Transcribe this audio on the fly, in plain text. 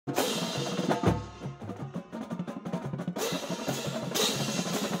I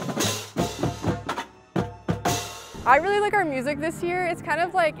really like our music this year. It's kind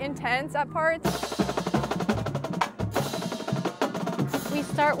of like intense at parts. We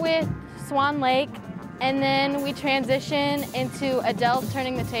start with Swan Lake, and then we transition into Adele's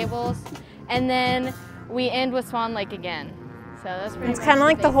Turning the Tables, and then we end with Swan Lake again. So that's pretty much. It's kind of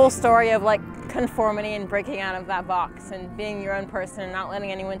like the whole story of like conformity and breaking out of that box and being your own person and not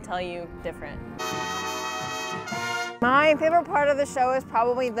letting anyone tell you different. My favorite part of the show is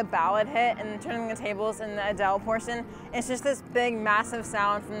probably the ballad hit and Turning the Tables and the Adele portion. It's just this big, massive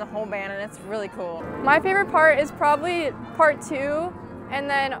sound from the whole band, and it's really cool. My favorite part is probably part 2 and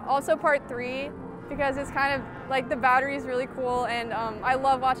then also part 3, because it's kind of like the battery is really cool, and I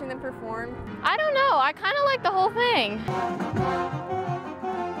love watching them perform. I don't know, I kind of like the whole thing.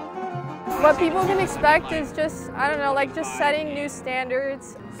 What people can expect is just, I don't know, like just setting new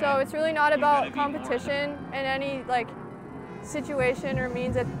standards. So it's really not about competition in any like situation or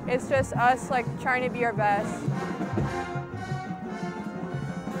means. It's just us like trying to be our best.